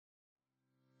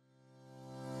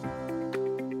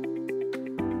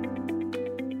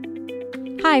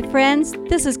Hi, friends.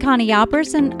 This is Connie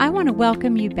Albers, and I want to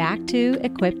welcome you back to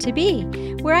Equipped to Be,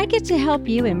 where I get to help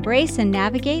you embrace and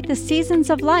navigate the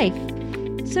seasons of life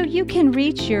so you can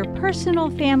reach your personal,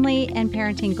 family, and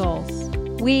parenting goals.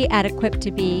 We at Equipped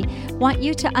to Be want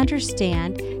you to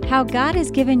understand how God has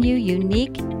given you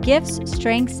unique gifts,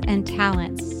 strengths, and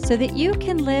talents so that you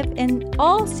can live in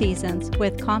all seasons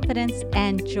with confidence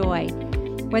and joy.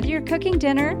 Whether you're cooking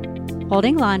dinner,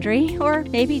 holding laundry, or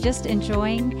maybe just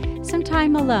enjoying some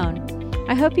time alone,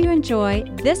 I hope you enjoy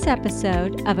this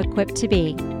episode of Equipped to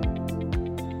Be.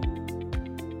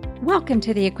 Welcome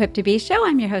to the Equipped to Be show.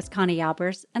 I'm your host, Connie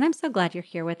Albers, and I'm so glad you're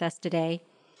here with us today.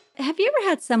 Have you ever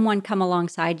had someone come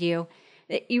alongside you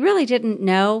that you really didn't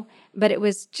know, but it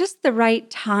was just the right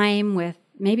time with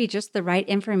maybe just the right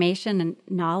information and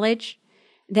knowledge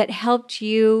that helped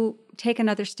you take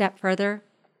another step further?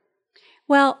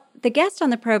 Well, the guest on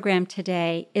the program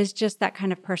today is just that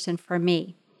kind of person for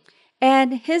me.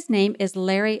 And his name is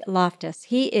Larry Loftus.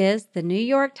 He is the New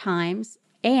York Times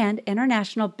and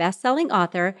international best-selling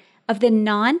author of the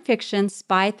nonfiction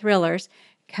spy thrillers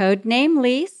Codename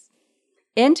Lise,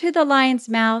 Into the Lion's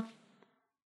Mouth,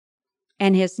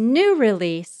 and his new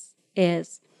release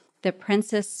is The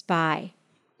Princess Spy.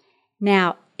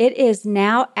 Now, it is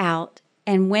now out,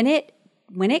 and when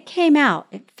it came out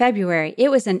in February,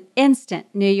 it was an instant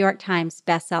New York Times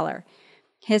bestseller.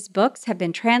 His books have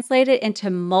been translated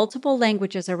into multiple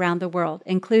languages around the world,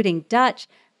 including Dutch,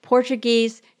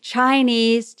 Portuguese,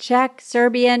 Chinese, Czech,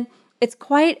 Serbian. It's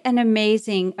quite an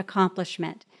amazing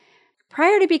accomplishment.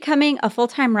 Prior to becoming a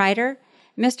full-time writer,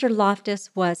 Mr. Loftus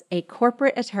was a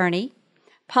corporate attorney,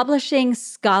 publishing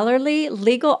scholarly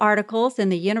legal articles in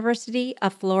the University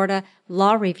of Florida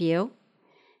Law Review,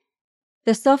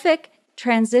 the Suffolk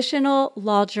Transitional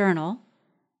Law Journal,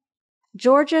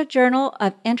 Georgia Journal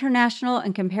of International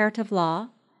and Comparative Law,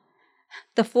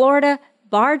 the Florida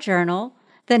Bar Journal,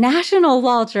 the National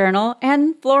Law Journal,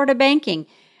 and Florida Banking.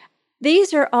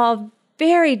 These are all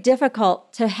very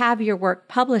difficult to have your work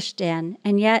published in,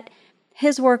 and yet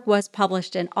his work was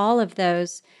published in all of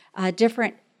those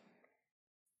different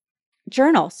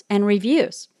journals and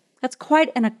reviews. That's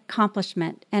quite an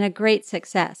accomplishment and a great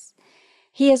success.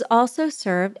 He has also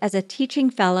served as a teaching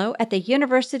fellow at the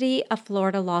University of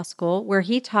Florida Law School, where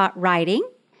he taught writing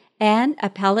and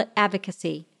appellate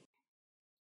advocacy.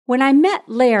 When I met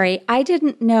Larry, I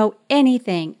didn't know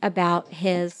anything about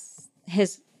his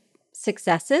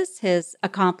successes, his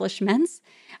accomplishments.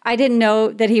 I didn't know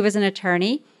that he was an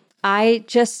attorney. I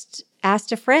just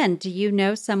asked a friend, do you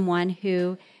know someone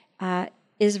who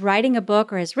is writing a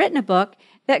book or has written a book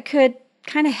that could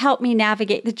kind of help me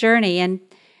navigate the journey? And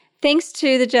thanks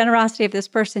to the generosity of this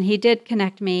person, he did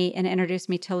connect me and introduce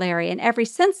me to Larry. And ever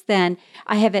since then,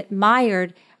 I have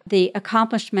admired the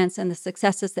accomplishments and the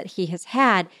successes that he has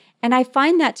had. And I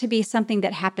find that to be something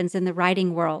that happens in the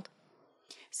writing world.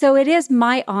 So it is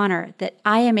my honor that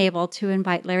I am able to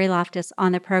invite Larry Loftus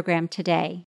on the program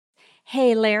today.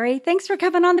 Hey, Larry, thanks for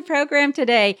coming on the program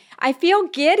today. I feel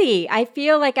giddy. I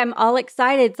feel like I'm all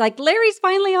excited. It's like Larry's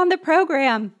finally on the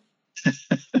program.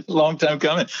 Long time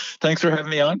coming. Thanks for having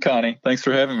me on, Connie. Thanks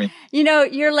for having me. You know,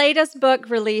 your latest book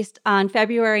released on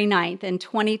February 9th in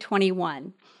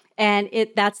 2021, and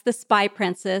that's The Spy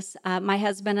Princess. My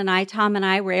husband and I, Tom and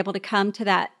I, were able to come to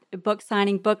that book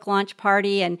signing, book launch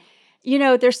party. And, you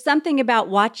know, there's something about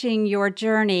watching your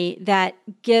journey that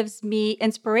gives me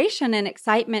inspiration and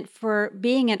excitement for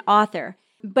being an author.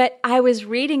 But I was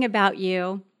reading about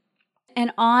you,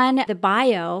 and on the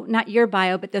bio, not your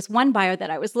bio, but this one bio that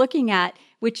I was looking at,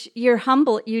 which you're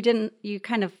humble, you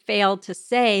kind of failed to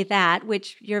say that,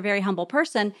 which you're a very humble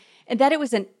person, and that it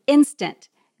was an instant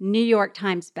New York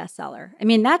Times bestseller. I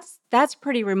mean, that's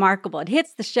pretty remarkable. It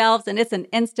hits the shelves and it's an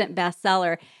instant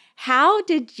bestseller. How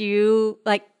did you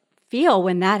feel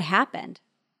when that happened?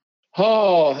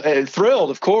 Oh, thrilled,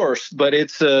 of course, but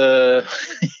it's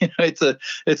it's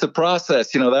a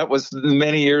process. That was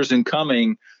many years in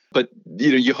coming. But,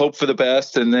 you hope for the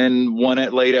best. And then one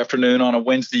at late afternoon on a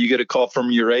Wednesday, you get a call from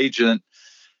your agent.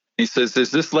 He says,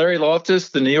 is this Larry Loftus,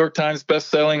 the New York Times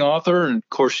bestselling author? And of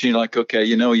course, you're like, okay,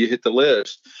 you hit the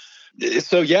list.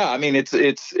 So, yeah, I mean,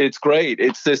 it's great.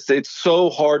 It's so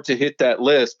hard to hit that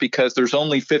list because there's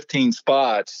only 15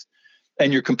 spots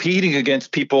and you're competing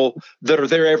against people that are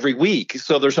there every week.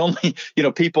 So there's only,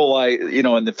 people like,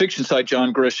 in the fiction side,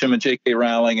 John Grisham and J.K.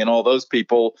 Rowling and all those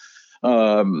people.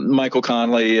 Michael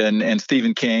Connelly and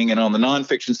Stephen King. And on the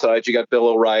nonfiction side, you got Bill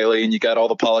O'Reilly and you got all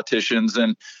the politicians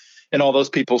and all those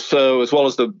people. So as well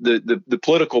as the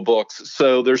political books.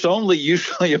 So there's only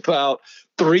usually about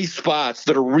 3 spots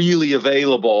that are really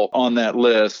available on that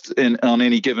list on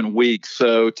any given week.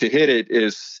 So to hit it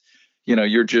is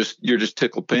you're just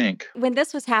tickled pink. When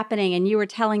this was happening and you were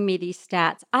telling me these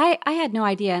stats, I had no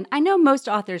idea. And I know most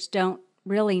authors don't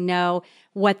really know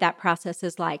what that process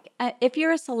is like. If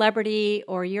you're a celebrity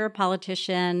or you're a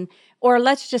politician, or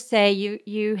let's just say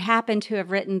you happen to have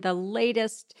written the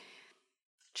latest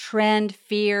trend,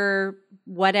 fear,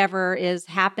 whatever is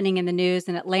happening in the news,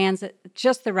 and it lands at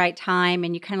just the right time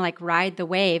and you kind of like ride the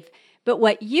wave. But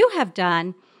what you have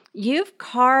done, you've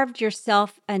carved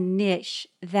yourself a niche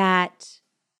that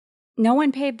no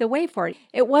one paved the way for it.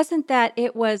 It wasn't that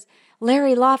it was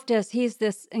Larry Loftus. He's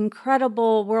this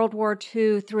incredible World War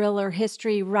II thriller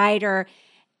history writer.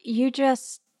 You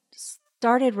just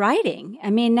started writing. I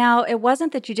mean, now it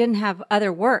wasn't that you didn't have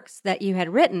other works that you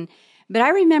had written, but I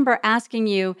remember asking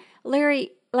you,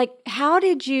 Larry, like, how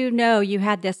did you know you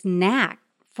had this knack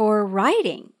for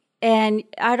writing? And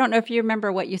I don't know if you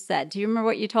remember what you said. Do you remember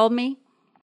what you told me?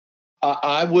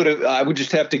 I would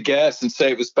just have to guess and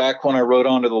say it was back when I wrote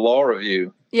onto the Law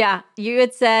Review. Yeah, you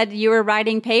had said you were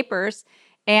writing papers,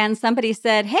 and somebody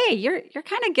said, "Hey, you're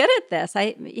kind of good at this.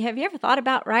 Have you ever thought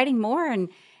about writing more?" And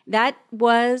that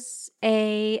was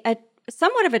a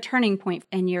somewhat of a turning point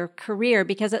in your career,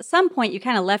 because at some point you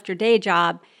kind of left your day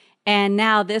job, and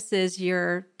now this is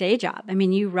your day job. I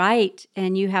mean, you write,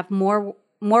 and you have more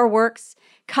works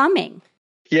coming.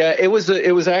 Yeah, it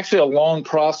was actually a long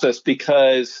process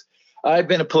because I've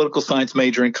been a political science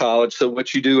major in college. So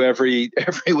what you do every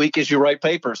week is you write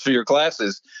papers for your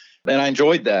classes. And I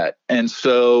enjoyed that. And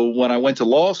so when I went to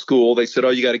law school, they said, "Oh,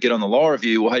 you got to get on the Law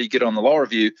Review." Well, how do you get on the Law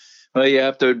Review? Well, you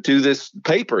have to do this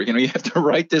paper. You have to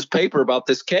write this paper about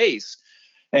this case.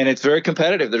 And it's very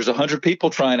competitive. There's 100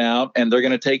 people trying out, and they're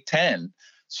going to take 10.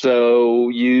 So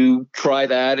you try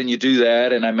that and you do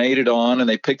that. And I made it on, and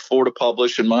they picked 4 to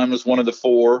publish, and mine was one of the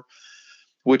 4,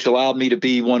 which allowed me to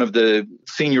be one of the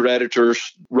senior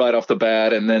editors right off the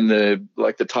bat, and then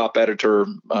the top editor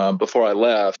before I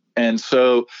left. And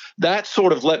so that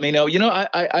sort of let me know,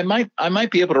 I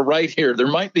might be able to write here. There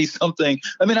might be something.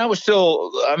 I mean,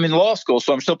 I'm in law school,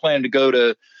 so I'm still planning to go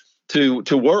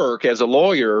to work as a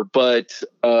lawyer. But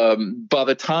by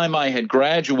the time I had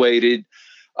graduated,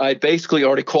 I basically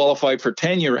already qualified for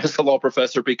tenure as a law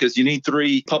professor, because you need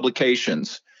 3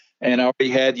 publications. And I already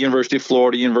had University of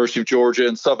Florida, University of Georgia,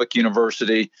 and Suffolk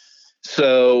University.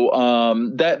 So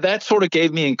that sort of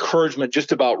gave me encouragement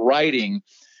just about writing.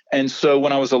 And so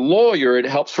when I was a lawyer, it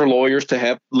helps for lawyers to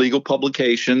have legal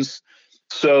publications.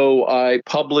 So I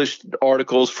published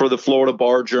articles for the Florida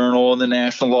Bar Journal and the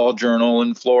National Law Journal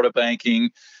and Florida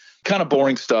Banking. Kind of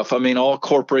boring stuff. I mean, all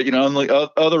corporate, only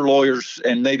other lawyers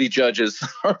and maybe judges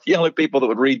are the only people that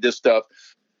would read this stuff.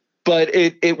 But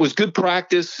it was good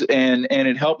practice, and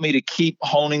it helped me to keep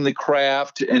honing the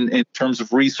craft in terms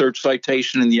of research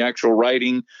citation and the actual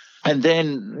writing. And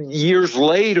then years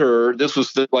later, this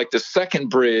was the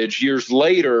second bridge. Years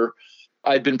later,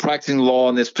 I'd been practicing law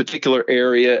in this particular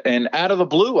area, and out of the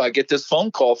blue, I get this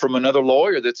phone call from another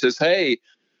lawyer that says, "Hey,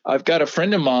 I've got a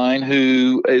friend of mine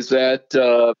who is at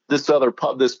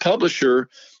this publisher,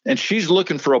 and she's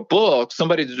looking for a book,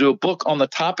 somebody to do a book on the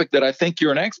topic that I think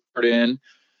you're an expert in."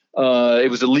 It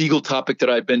was a legal topic that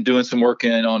I'd been doing some work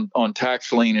in on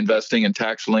tax lien investing and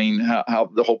tax lien, how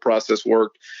the whole process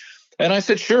worked. And I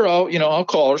said, "Sure, I'll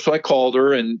call her." So I called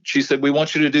her, and she said, "We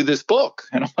want you to do this book."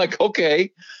 And I'm like,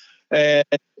 "Okay." And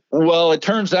well, it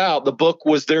turns out the book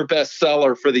was their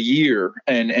bestseller for the year.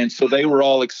 And so they were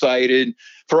all excited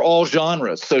for all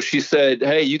genres. So she said,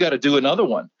 "Hey, you got to do another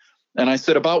one." And I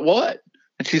said, "About what?"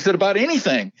 And she said, "About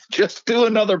anything, just do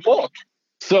another book."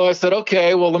 So I said,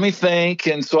 "Okay, well, let me think."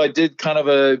 And so I did kind of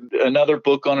another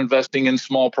book on investing in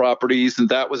small properties, and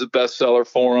that was a bestseller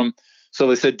for them. So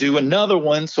they said, "Do another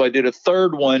one." So I did a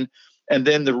third one. And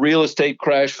then the real estate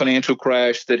crash, financial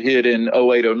crash that hit in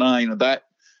 08, 09, that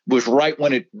was right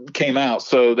when it came out.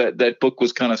 So that book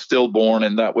was kind of stillborn,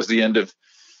 and that was the end of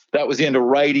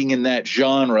writing in that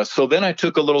genre. So then I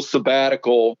took a little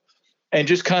sabbatical and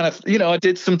just kind of, I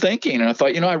did some thinking, and I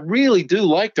thought, I really do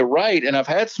like to write, and I've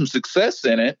had some success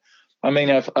in it. I mean,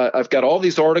 I've got all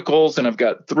these articles, and I've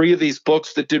got 3 of these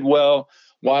books that did well.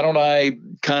 Why don't I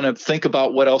kind of think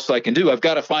about what else I can do? I've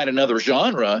got to find another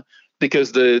genre,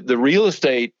 because the real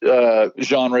estate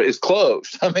genre is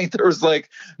closed. I mean, there was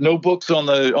no books on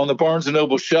the Barnes and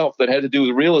Noble shelf that had to do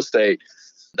with real estate.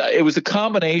 It was a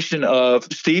combination of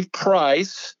Steve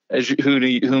Price, whom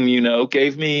you know,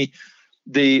 gave me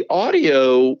the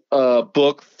audio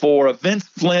book for a Vince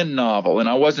Flynn novel. And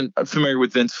I wasn't familiar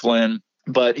with Vince Flynn,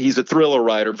 but he's a thriller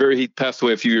writer. He passed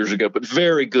away a few years ago, but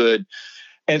very good.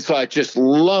 And so I just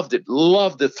loved it,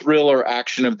 loved the thriller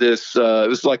action of this. It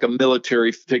was like a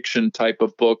military fiction type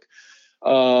of book.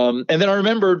 And then I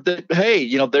remembered that, hey,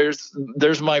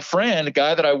 there's my friend, a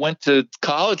guy that I went to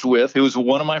college with, who was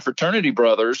one of my fraternity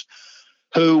brothers,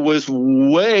 who was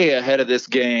way ahead of this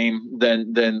game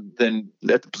than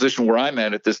at the position where I'm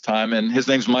at this time. And his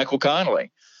name's Michael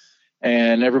Connelly.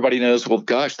 And everybody knows, well,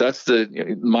 gosh, that's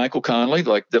the Michael Connelly,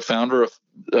 like the founder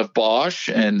of Bosch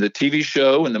and the TV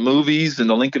show and the movies and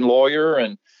the Lincoln Lawyer.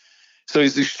 And so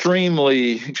he's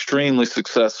extremely, extremely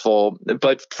successful.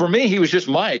 But for me, he was just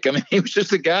Mike. I mean, he was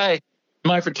just a guy in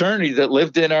my fraternity that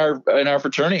lived in our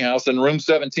fraternity house in room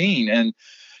 17. And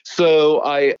so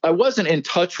I wasn't in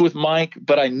touch with Mike,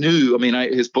 but I knew,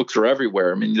 his books are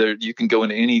everywhere. I mean, you can go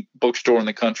into any bookstore in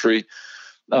the country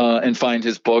and find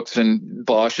his books. And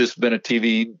Bosch has been a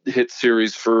TV hit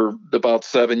series for about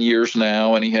 7 years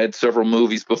now. And he had several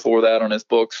movies before that on his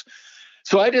books.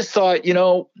 So I just thought,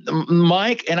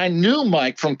 Mike, and I knew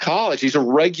Mike from college. He's a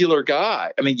regular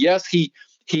guy. I mean, yes, he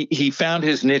found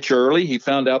his niche early. He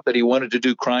found out that he wanted to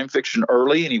do crime fiction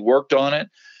early, and he worked on it.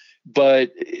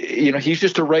 But, he's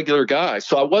just a regular guy.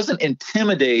 So I wasn't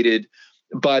intimidated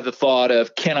by the thought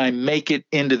of, can I make it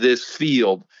into this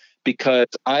field? Because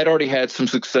I'd already had some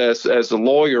success as a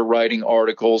lawyer writing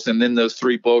articles, and then those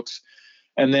 3 books.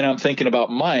 And then I'm thinking about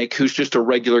Mike, who's just a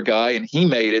regular guy, and he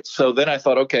made it. So then I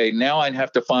thought, okay, now I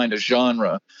have to find a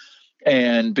genre.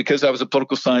 And because I was a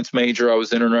political science major, I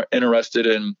was interested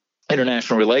in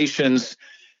international relations.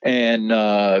 And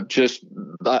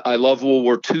I love World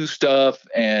War II stuff.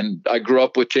 And I grew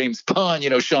up with James Bond,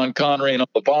 Sean Connery and all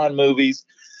the Bond movies.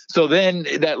 So then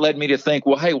that led me to think,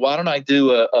 well, hey, why don't I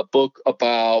do a book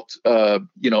about, a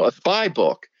spy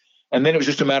book? And then it was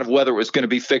just a matter of whether it was going to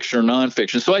be fiction or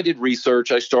nonfiction. So I did research.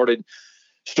 I started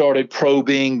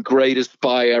probing greatest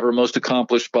spy ever, most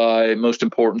accomplished spy, most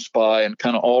important spy, and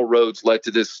kind of all roads led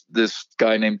to this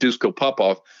guy named Dusko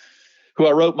Popov, who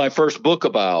I wrote my first book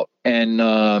about. And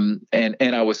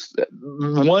I was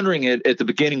wondering at the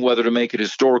beginning whether to make it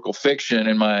historical fiction.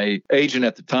 And my agent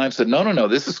at the time said, no,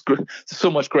 this is so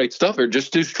much great stuff here.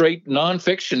 Just do straight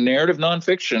nonfiction, narrative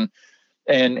nonfiction.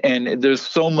 And there's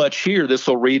so much here. This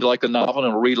will read like a novel and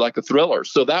it'll read like a thriller.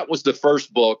 So that was the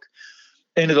first book,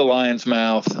 Into the Lion's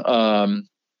Mouth,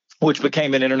 which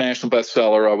became an international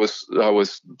bestseller. I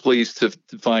was pleased to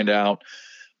find out.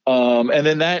 And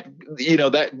then that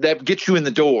gets you in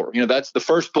the door. That's the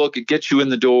first book. It gets you in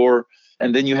the door,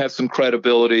 and then you have some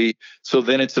credibility. So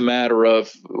then it's a matter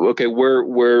of, okay,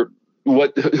 who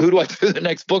do I do the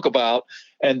next book about?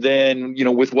 And then,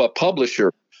 with what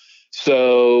publisher?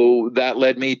 So that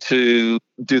led me to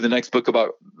do the next book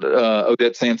about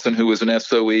Odette Sampson, who was an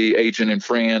SOE agent in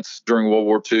France during World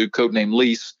War II, codenamed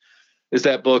Lise, is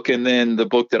that book. And then the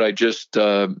book that I just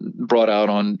brought out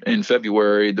in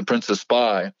February, The Princess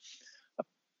Spy,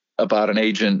 about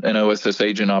an OSS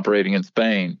agent operating in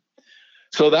Spain.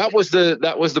 So that was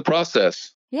the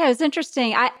process. Yeah, it was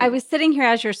interesting. I was sitting here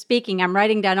as you're speaking. I'm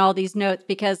writing down all these notes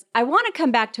because I want to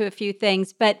come back to a few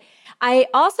things, but I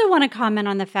also want to comment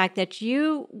on the fact that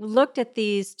you looked at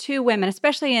these 2 women,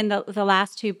 especially in the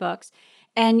last 2 books,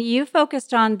 and you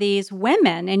focused on these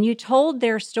women and you told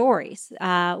their stories.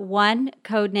 One,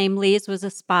 codename Lise, was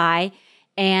a spy,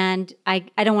 and I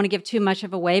don't want to give too much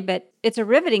of away, but it's a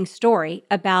riveting story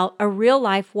about a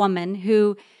real-life woman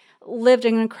who lived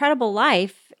an incredible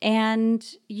life, and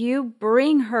you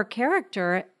bring her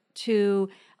character to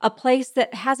a place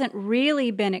that hasn't really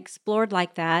been explored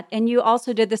like that. And you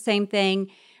also did the same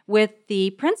thing with The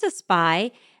Princess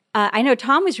Spy. I know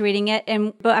Tom was reading it,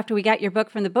 and after we got your book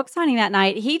from the book signing that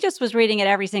night, he just was reading it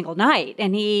every single night,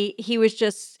 and he was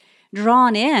just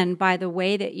drawn in by the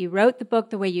way that you wrote the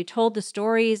book, the way you told the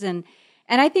stories, and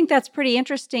I think that's pretty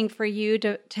interesting for you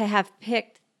to have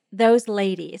picked those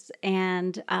ladies,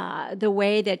 and the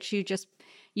way that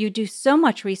you do so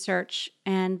much research,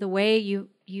 and the way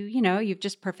you've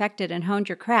just perfected and honed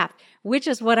your craft, which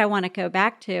is what I want to go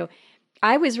back to.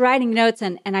 I was writing notes,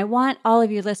 and I want all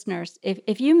of you listeners,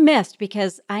 if you missed,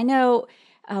 because I know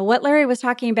what Larry was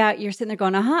talking about, you're sitting there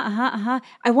going, I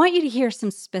want you to hear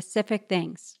some specific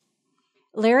things.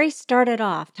 Larry started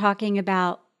off talking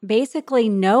about basically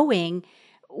knowing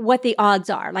what the odds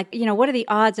are. Like, what are the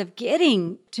odds of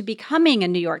getting to becoming a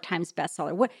New York Times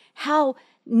bestseller? How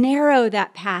narrow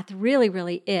that path really,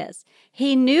 really is.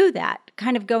 He knew that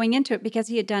kind of going into it because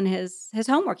he had done his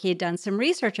homework. He had done some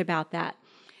research about that.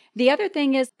 The other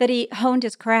thing is that he honed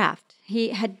his craft. He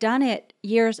had done it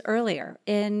years earlier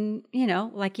in,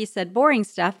 like he said, boring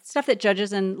stuff that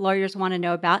judges and lawyers want to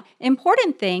know about,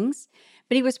 important things,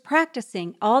 but he was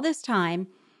practicing all this time,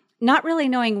 not really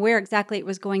knowing where exactly it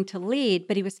was going to lead,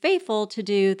 but he was faithful to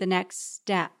do the next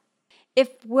step.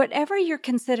 If whatever you're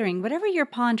considering, whatever you're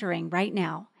pondering right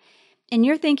now, and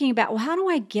you're thinking about, well, how do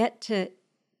I get to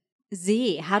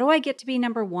Z? How do I get to be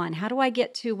number one? How do I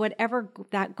get to whatever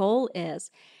that goal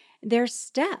is? There's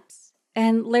steps.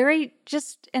 And Larry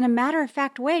just in a matter of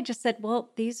fact way just said, well,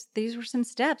 these were some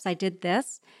steps. I did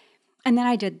this, and then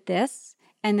I did this,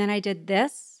 and then I did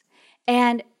this.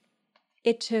 And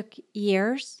it took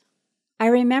years. I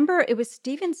remember it was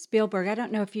Steven Spielberg. I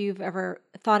don't know if you've ever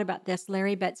thought about this,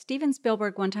 Larry, but Steven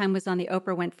Spielberg one time was on the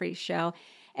Oprah Winfrey show,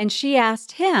 and she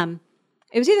asked him,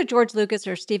 it was either George Lucas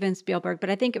or Steven Spielberg, but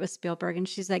I think it was Spielberg. And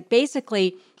she's like,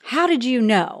 basically, how did you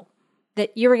know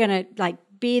that you were going to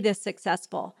be this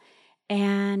successful?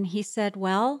 And he said,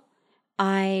 well,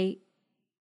 I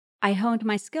honed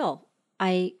my skill.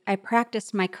 I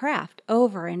practiced my craft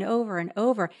over and over and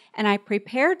over, and I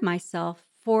prepared myself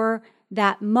for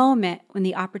that moment when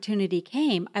the opportunity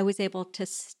came. I was able to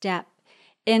step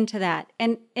into that.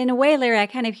 And in a way, Larry, I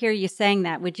kind of hear you saying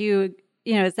that. Would you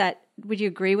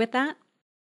agree with that?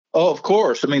 Oh, of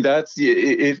course. I mean, that's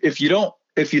if you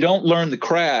don't learn the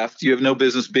craft, you have no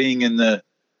business being in the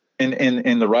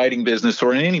writing business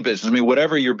or in any business. I mean,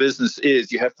 whatever your business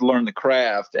is, you have to learn the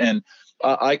craft. And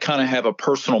I kind of have a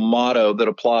personal motto that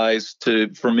applies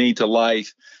for me to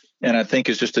life, and I think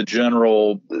is just a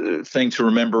general thing to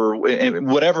remember,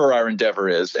 whatever our endeavor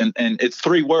is. And it's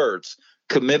 3 words: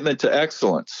 commitment to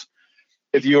excellence.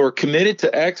 If you're committed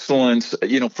to excellence,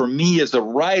 for me as a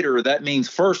writer, that means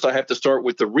first I have to start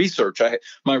with the research.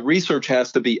 My research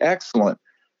has to be excellent.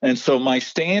 And so my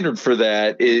standard for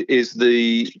that is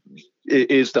the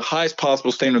highest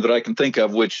possible standard that I can think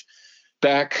of, which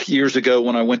back years ago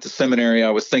when I went to seminary, I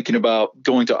was thinking about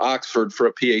going to Oxford for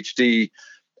a PhD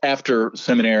after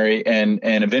seminary and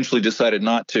eventually decided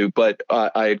not to. But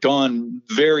I had gone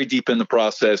very deep in the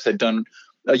process, had done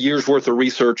a year's worth of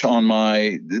research on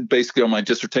my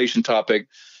dissertation topic.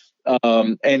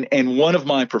 And one of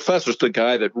my professors, the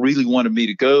guy that really wanted me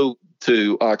to go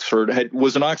to Oxford,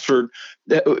 was an Oxford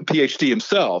PhD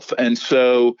himself. And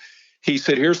so he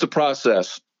said, here's the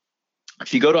process.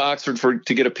 If you go to Oxford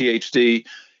to get a PhD,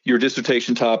 your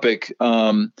dissertation topic,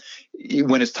 when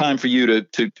it's time for you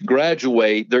to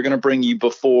graduate, they're going to bring you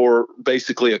before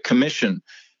basically a commission,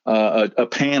 a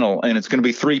panel, and it's going to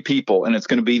be 3 people, and it's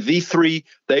going to be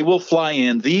they will fly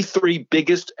in the 3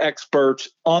 biggest experts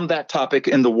on that topic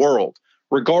in the world,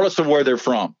 regardless of where they're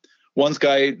from. One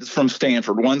guy's from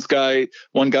Stanford, one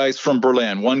guy's from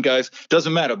Berlin,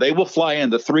 doesn't matter. They will fly in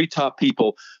the 3 top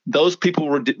people. Those people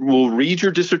will read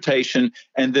your dissertation,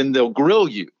 and then they'll grill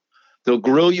you. They'll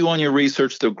grill you on your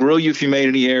research. They'll grill you if you made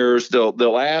any errors.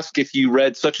 They'll ask if you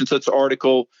read such and such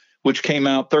article, which came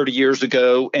out 30 years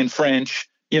ago in French,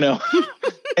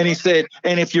 And he said,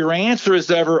 and if your answer is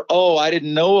ever, oh, I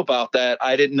didn't know about that,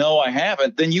 I didn't know, I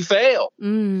haven't, then you fail.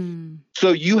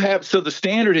 So the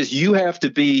standard is you have to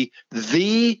be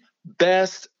the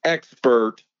best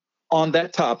expert on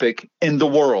that topic in the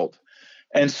world.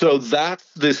 And so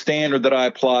that's the standard that I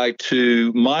apply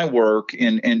to my work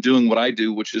and doing what I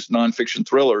do, which is nonfiction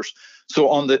thrillers. So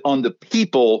on the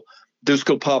people,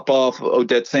 Dusko Popov,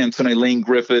 Odette Sampson, Elaine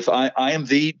Griffith, I am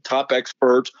the top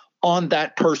expert on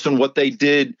that person, what they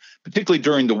did, particularly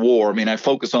during the war. I mean, I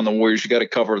focus on the warriors. You got to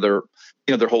cover their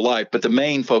whole life, but the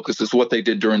main focus is what they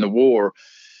did during the war.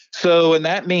 So, and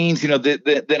that means,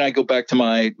 then I go back to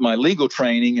my legal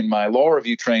training and my law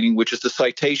review training, which is the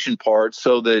citation part,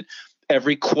 so that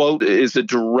every quote is a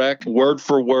direct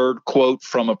word-for-word quote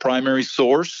from a primary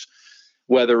source,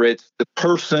 whether it's the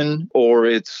person or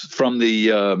it's from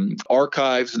the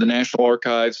archives, the National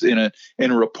Archives, in a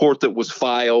report that was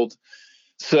filed.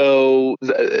 So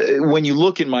when you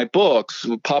look in my books,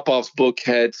 Popov's book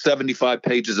had 75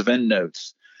 pages of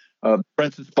endnotes.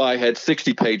 Prince & Spy had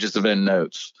 60 pages of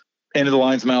endnotes. End of the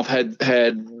Lion's Mouth had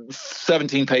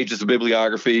 17 pages of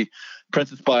bibliography.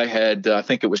 Prince & Spy had, I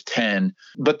think it was 10.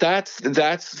 But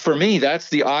that's for me,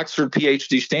 that's the Oxford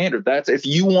PhD standard. That's if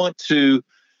you want to,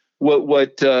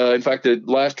 in fact, the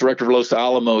last director of Los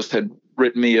Alamos had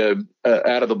written me out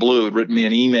of the blue, had written me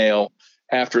an email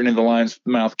after End of the Lion's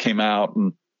Mouth came out,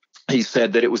 and he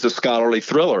said that it was a scholarly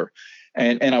thriller.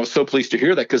 And I was so pleased to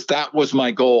hear that, because that was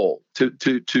my goal,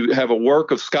 to have a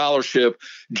work of scholarship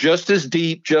just as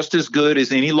deep, just as good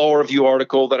as any law review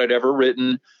article that I'd ever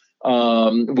written,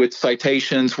 with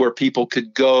citations where people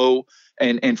could go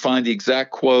and find the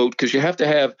exact quote, because you have to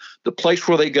have the place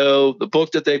where they go, the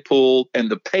book that they pulled, and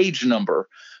the page number.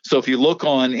 So if you look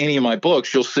on any of my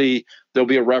books, you'll see there'll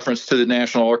be a reference to the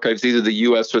National Archives, either the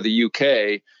U.S. or the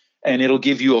UK, and it'll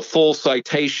give you a full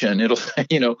citation. It'll say,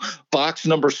 box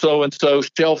number so-and-so,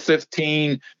 shelf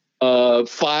 15,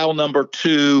 file number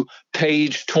 2,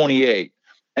 page 28.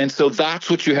 And so that's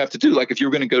what you have to do. Like if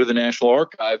you're going to go to the National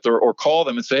Archives or call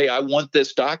them and say, hey, I want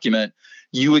this document,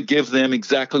 you would give them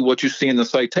exactly what you see in the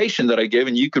citation that I give,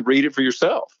 and you could read it for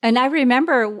yourself. And I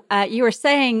remember you were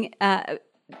saying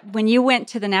when you went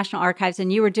to the National Archives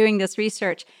and you were doing this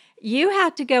research, you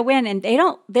had to go in and they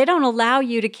don't allow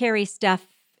you to carry stuff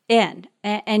in.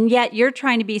 And yet you're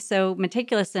trying to be so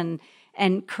meticulous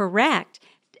and correct.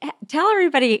 Tell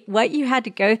everybody what you had to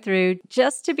go through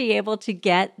just to be able to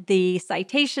get the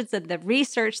citations and the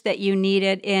research that you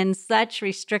needed in such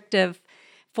restrictive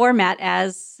format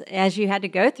as you had to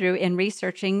go through in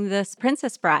researching this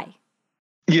Princess Bride.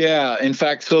 Yeah, in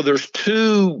fact, so there's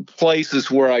two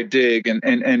places where I dig,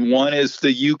 and one is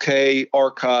the UK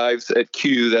archives at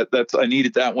Kew. That's I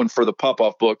needed that one for the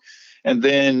Popoff book, and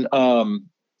then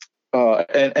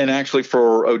and actually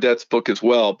for Odette's book as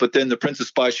well. But then the Princess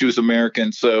Spy, she was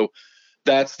American, so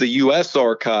that's the U.S.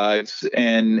 Archives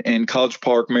and in College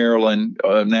Park, Maryland,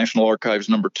 National Archives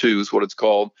No. 2 is what it's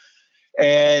called.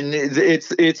 And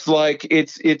it's like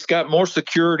it's got more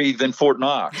security than Fort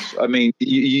Knox. I mean,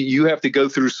 you have to go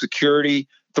through security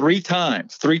three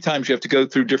times. Three times you have to go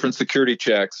through different security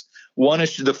checks.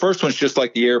 The first one's just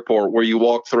like the airport where you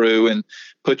walk through and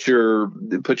put your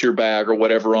bag or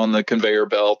whatever on the conveyor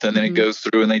belt, and then it goes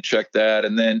through and they check that.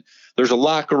 And then there's a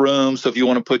locker room, so if you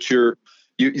want to put you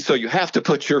have to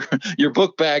put your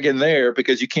book bag in there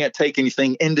because you can't take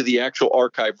anything into the actual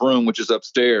archive room, which is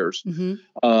upstairs.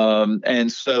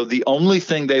 And so the only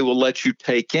thing they will let you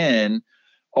take in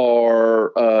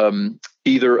are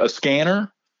either a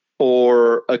scanner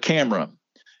or a camera.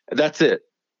 That's it.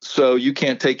 So you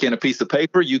can't take in a piece of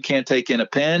paper. You can't take in a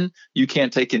pen. You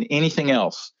can't take in anything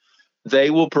else. They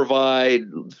will provide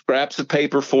scraps of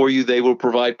paper for you. They will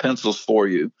provide pencils for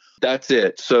you. That's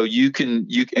it. So you can,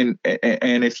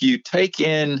 and if you take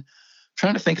in, I'm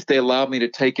trying to think if they allowed me to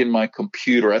take in my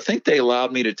computer. I think they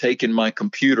allowed me to take in my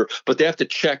computer, but they have to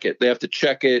check it.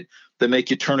 They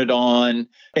make you turn it on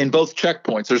in both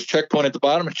checkpoints. There's a checkpoint at the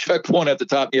bottom and a checkpoint at the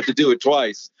top. You have to do it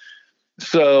twice.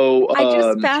 So I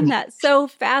just found that so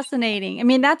fascinating. I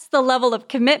mean, that's the level of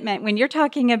commitment. When you're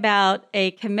talking about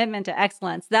a commitment to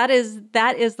excellence, that is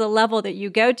the level that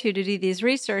you go to do these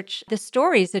research, the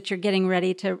stories that you're getting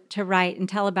ready to write and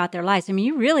tell about their lives. I mean,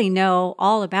 you really know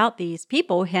all about these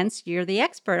people, hence you're the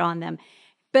expert on them.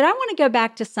 But I want to go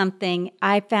back to something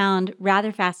I found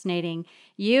rather fascinating.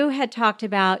 You had talked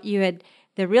about,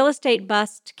 the real estate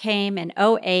bust came in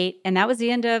 2008, and that was the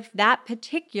end of that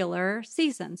particular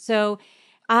season. So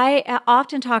I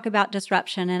often talk about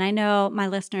disruption, and I know my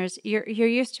listeners, you're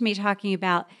used to me talking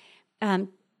about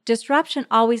disruption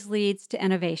always leads to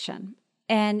innovation.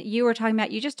 And you were talking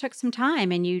about you just took some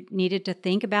time and you needed to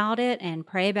think about it and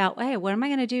pray about, hey, what am I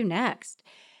going to do next?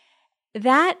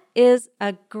 That is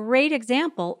a great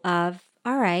example of,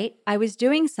 all right, I was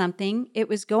doing something. It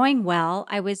was going well.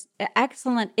 I was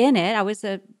excellent in it. I was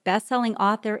a best-selling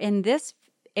author in this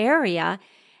area.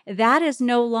 That is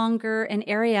no longer an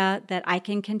area that I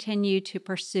can continue to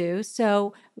pursue.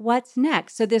 So what's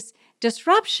next? So this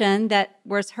disruption that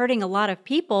was hurting a lot of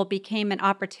people became an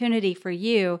opportunity for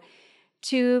you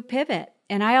to pivot.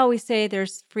 And I always say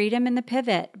there's freedom in the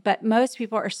pivot, but most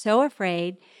people are so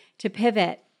afraid to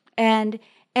pivot. And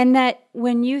that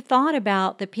when you thought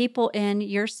about the people in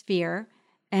your sphere,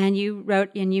 and you wrote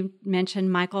and you mentioned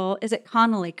Michael, is it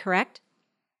Connelly, correct?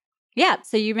 Yeah.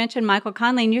 So you mentioned Michael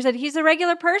Connelly, and you said he's a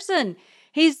regular person.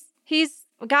 He's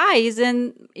a guy.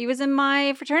 He was in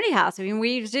my fraternity house. I mean,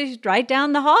 we just right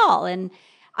down the hall, and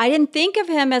I didn't think of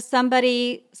him as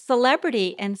somebody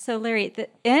celebrity. And so, Larry,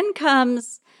 in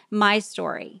comes my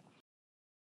story.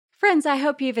 Friends, I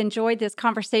hope you've enjoyed this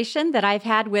conversation that I've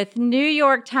had with New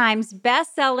York Times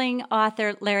best-selling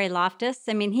author Larry Loftus.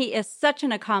 I mean, he is such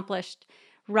an accomplished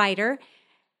writer.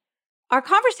 Our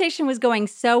conversation was going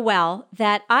so well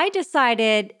that I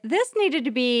decided this needed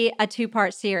to be a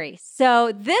two-part series.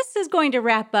 So this is going to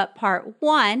wrap up part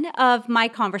one of my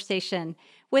conversation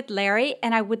with Larry,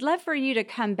 and I would love for you to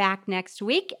come back next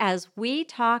week as we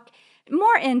talk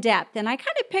more in depth. And I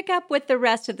kind of pick up with the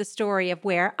rest of the story of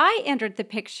where I entered the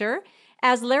picture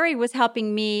as Larry was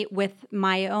helping me with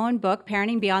my own book,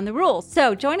 Parenting Beyond the Rules.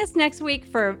 So join us next week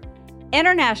for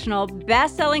international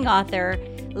best-selling author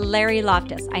Larry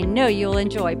Loftus. I know you'll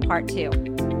enjoy part two.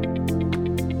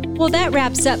 Well, that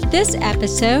wraps up this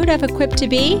episode of Equipped to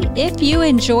Be. If you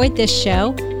enjoyed this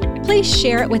show, please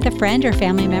share it with a friend or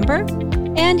family member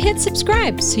and hit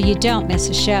subscribe so you don't miss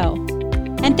a show.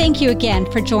 And thank you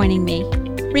again for joining me.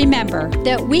 Remember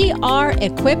that we are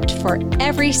equipped for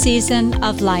every season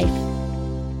of life.